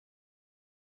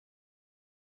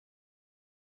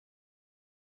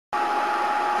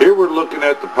Here we're looking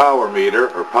at the power meter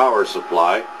or power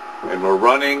supply, and we're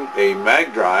running a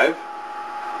MagDrive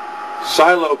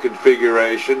silo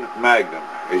configuration Magnum.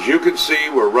 As you can see,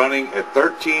 we're running at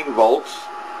 13 volts,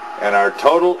 and our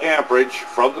total amperage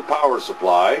from the power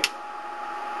supply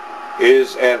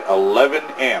is at 11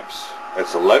 amps.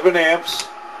 That's 11 amps,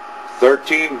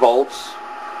 13 volts,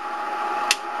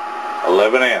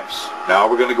 11 amps. Now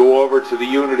we're going to go over to the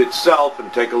unit itself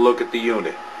and take a look at the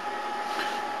unit.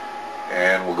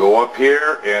 And we'll go up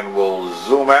here and we'll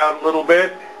zoom out a little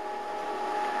bit.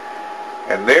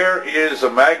 And there is a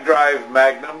MagDrive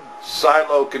Magnum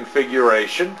silo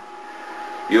configuration.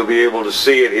 You'll be able to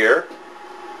see it here.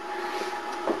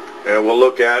 And we'll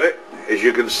look at it. As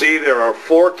you can see, there are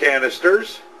 4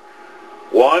 canisters.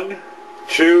 1,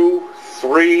 2,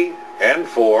 3, and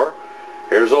 4.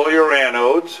 Here's all your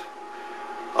anodes.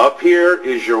 Up here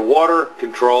is your water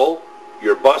control,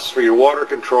 your bus for your water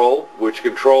control, which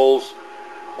controls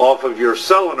off of your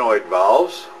solenoid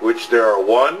valves, which there are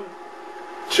 1,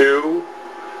 2,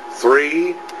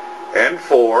 3, and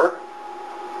 4.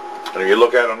 And if you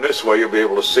look at them this way, you'll be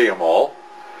able to see them all.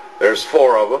 There's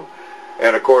 4 of them.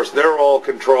 And of course, they're all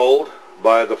controlled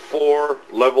by the 4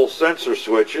 level sensor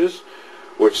switches,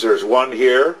 which there's 1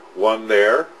 here, 1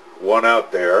 there, 1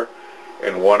 out there,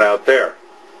 and 1 out there.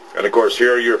 And of course,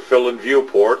 here are your fill-in view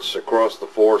ports across the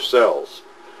 4 cells.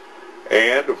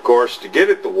 And of course, to get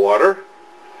at the water,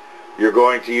 you're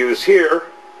going to use here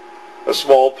a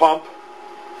small pump,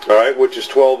 alright, which is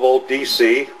 12 volt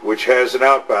DC, which has an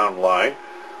outbound line,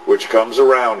 which comes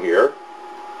around here,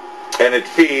 and it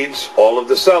feeds all of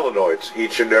the solenoids,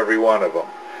 each and every one of them.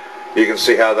 You can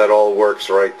see how that all works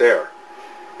right there.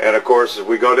 And of course, as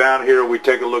we go down here, we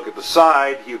take a look at the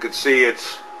side, you can see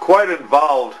it's quite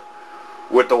involved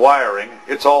with the wiring.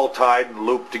 It's all tied and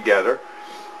looped together.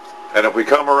 And if we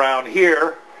come around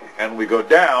here and we go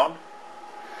down,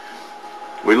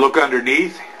 we look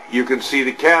underneath, you can see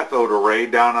the cathode array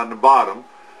down on the bottom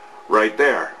right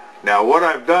there. Now what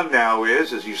I've done now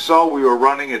is, as you saw, we were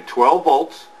running at 12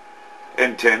 volts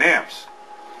and 10 amps.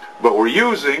 But we're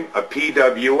using a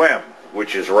PWM,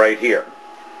 which is right here.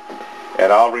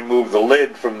 And I'll remove the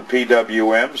lid from the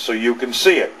PWM so you can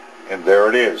see it. And there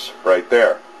it is, right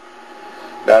there.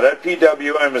 Now that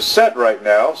PWM is set right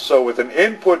now, so with an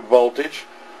input voltage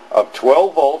of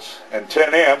 12 volts and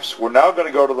 10 amps, we're now going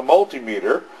to go to the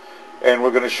multimeter, and we're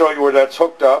going to show you where that's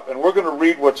hooked up, and we're going to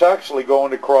read what's actually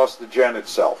going across the gen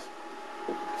itself.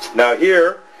 Now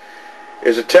here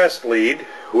is a test lead,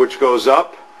 which goes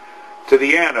up to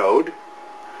the anode,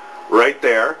 right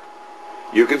there.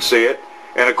 You can see it.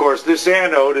 And of course, this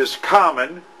anode is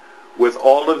common with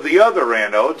all of the other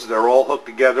anodes. They're all hooked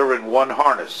together in one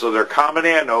harness. So they're common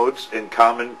anodes and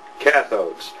common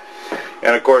cathodes.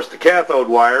 And of course, the cathode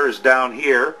wire is down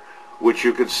here, which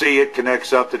you can see it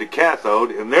connects up to the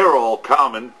cathode, and they're all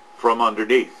common from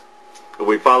underneath. So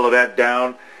we follow that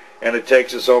down, and it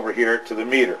takes us over here to the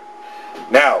meter.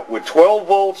 Now, with 12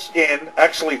 volts in,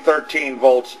 actually 13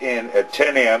 volts in at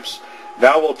 10 amps,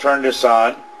 now we'll turn this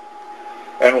on,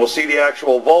 and we'll see the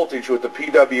actual voltage with the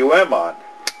PWM on.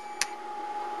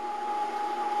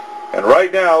 And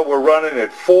right now we're running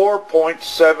at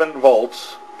 4.7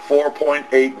 volts,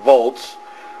 4.8 volts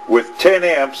with 10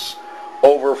 amps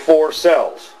over 4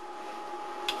 cells.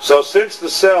 So since the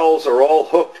cells are all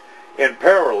hooked in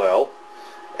parallel,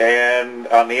 and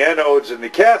on the anodes and the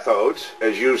cathodes,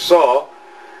 as you saw,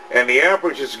 and the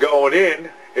amperage is going in,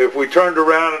 if we turned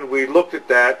around and we looked at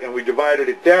that and we divided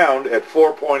it down at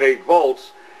 4.8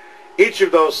 volts, each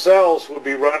of those cells would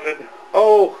be running,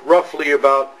 roughly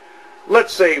about,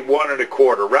 let's say 1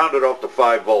 1/4, rounded off to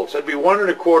 5 volts. That'd be 1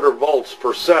 1/4 volts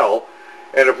per cell.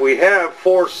 And if we have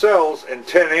 4 cells and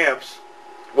 10 amps,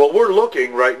 well, we're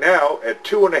looking right now at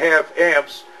 2.5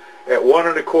 amps at 1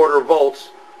 1/4 volts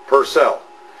per cell.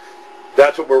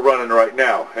 That's what we're running right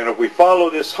now. And if we follow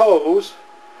this hose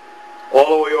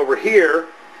all the way over here,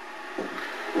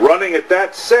 running at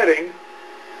that setting,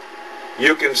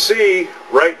 you can see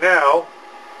right now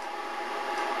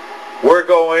we're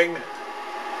going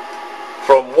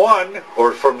from 1,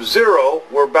 or from 0,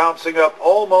 we're bouncing up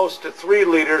almost to 3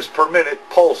 liters per minute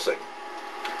pulsing,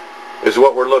 is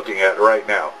what we're looking at right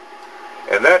now.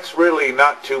 And that's really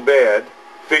not too bad,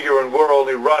 figuring we're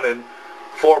only running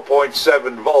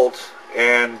 4.7 volts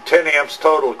and 10 amps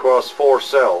total across 4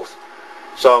 cells.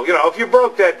 So, you know, if you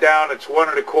broke that down, it's 1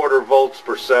 1/4 volts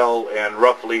per cell and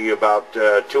roughly about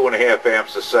 2.5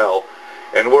 amps a cell.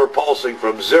 And we're pulsing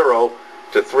from 0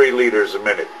 to 3 liters a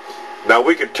minute. Now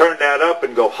we could turn that up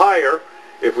and go higher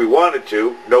if we wanted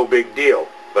to, no big deal.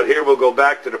 But here we'll go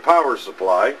back to the power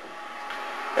supply.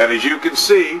 And as you can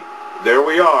see, there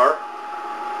we are.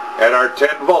 at our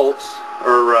 10 volts,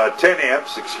 or 10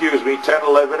 amps, excuse me, 10,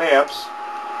 11 amps.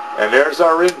 And there's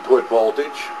our input voltage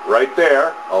right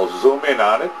there. I'll zoom in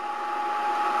on it.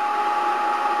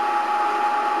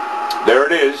 There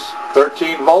it is,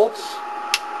 13 volts,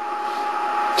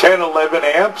 10, 11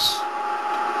 amps.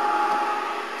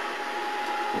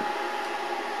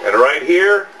 And right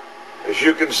here, as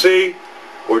you can see,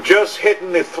 we're just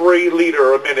hitting the 3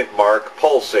 liter a minute mark,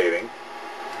 pulsating.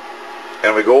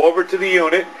 And we go over to the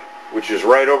unit, which is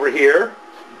right over here,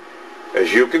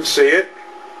 as you can see it.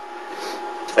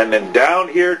 And then down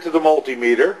here to the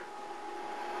multimeter.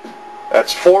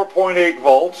 That's 4.8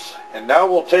 volts. And now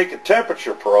we'll take a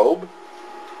temperature probe,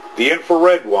 the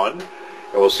infrared one,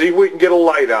 and we'll see if we can get a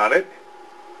light on it.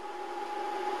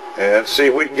 And see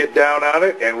if we can get down on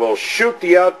it, and we'll shoot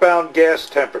the outbound gas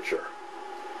temperature.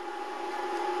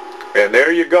 And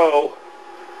there you go.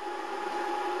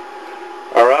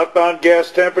 Our outbound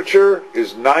gas temperature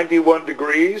is 91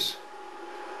 degrees.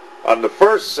 On the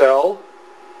first cell,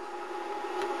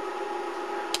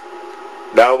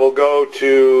 now we'll go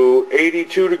to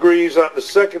 82 degrees on the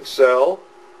second cell,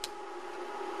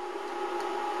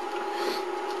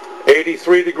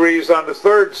 83 degrees on the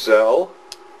third cell,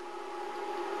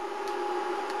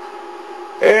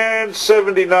 and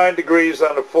 79 degrees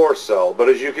on the fourth cell. But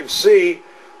as you can see,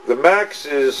 the max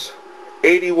is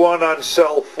 81 on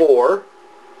cell 4,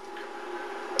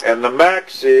 and the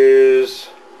max is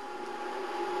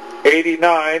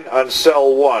 89 on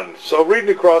cell 1. So reading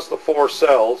across the 4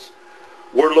 cells,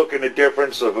 we're looking at a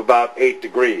difference of about 8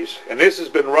 degrees. And this has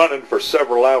been running for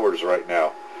several hours right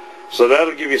now. So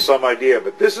that'll give you some idea.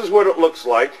 But this is what it looks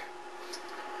like.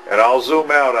 And I'll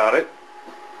zoom out on it,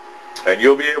 and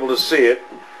you'll be able to see it.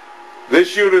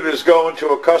 This unit is going to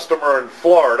a customer in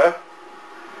Florida.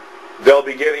 They'll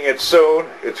be getting it soon.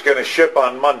 It's going to ship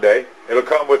on Monday. It'll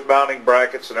come with mounting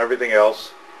brackets and everything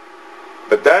else.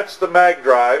 But that's the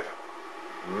MagDrive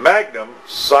Magnum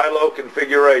silo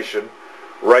configuration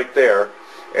right there.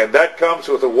 And that comes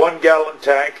with a 1-gallon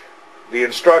tank, the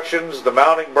instructions, the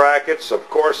mounting brackets, of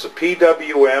course the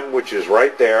PWM, which is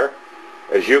right there,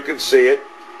 as you can see it.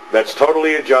 That's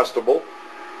totally adjustable.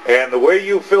 And the way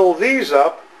you fill these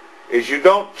up is you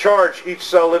don't charge each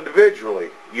cell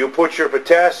individually. You put your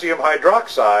potassium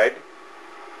hydroxide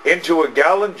into a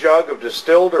gallon jug of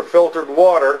distilled or filtered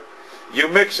water. You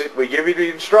mix it, we give you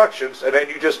the instructions, and then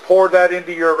you just pour that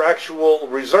into your actual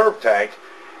reserve tank,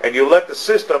 and you let the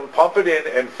system pump it in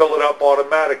and fill it up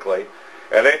automatically.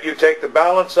 And then you take the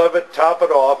balance of it, top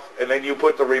it off, and then you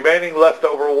put the remaining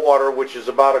leftover water, which is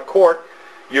about a quart,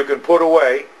 you can put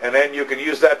away, and then you can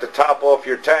use that to top off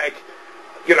your tank,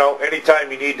 you know,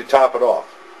 anytime you need to top it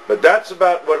off. But that's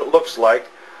about what it looks like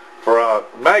for a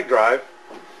MagDrive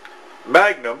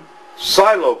Magnum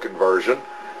silo conversion.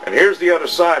 And here's the other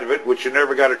side of it, which you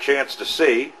never got a chance to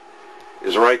see,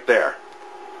 is right there.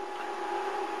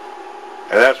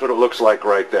 And that's what it looks like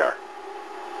right there.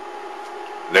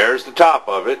 There's the top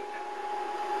of it.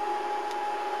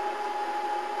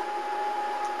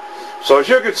 So as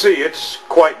you can see, it's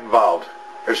quite involved.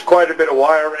 There's quite a bit of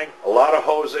wiring, a lot of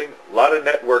hosing, a lot of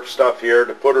network stuff here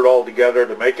to put it all together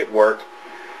to make it work.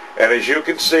 And as you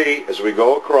can see, as we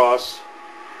go across,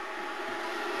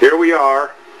 here we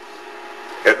are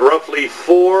at roughly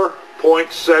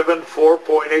 4.7,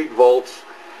 4.8 volts,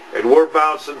 and we're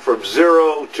bouncing from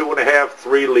 0, 2.5,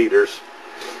 3 liters.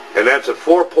 And that's at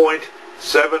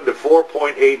 4.7 to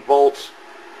 4.8 volts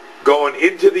going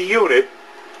into the unit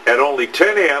at only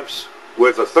 10 amps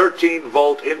with a 13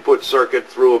 volt input circuit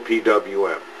through a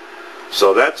PWM.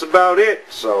 So that's about it.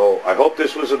 So I hope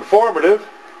this was informative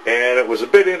and it was a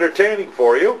bit entertaining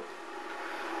for you.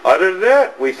 Other than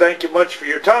that, we thank you much for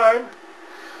your time,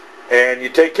 and you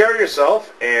take care of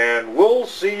yourself, and we'll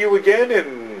see you again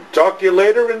and talk to you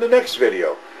later in the next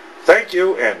video. Thank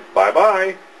you, and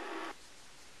bye-bye.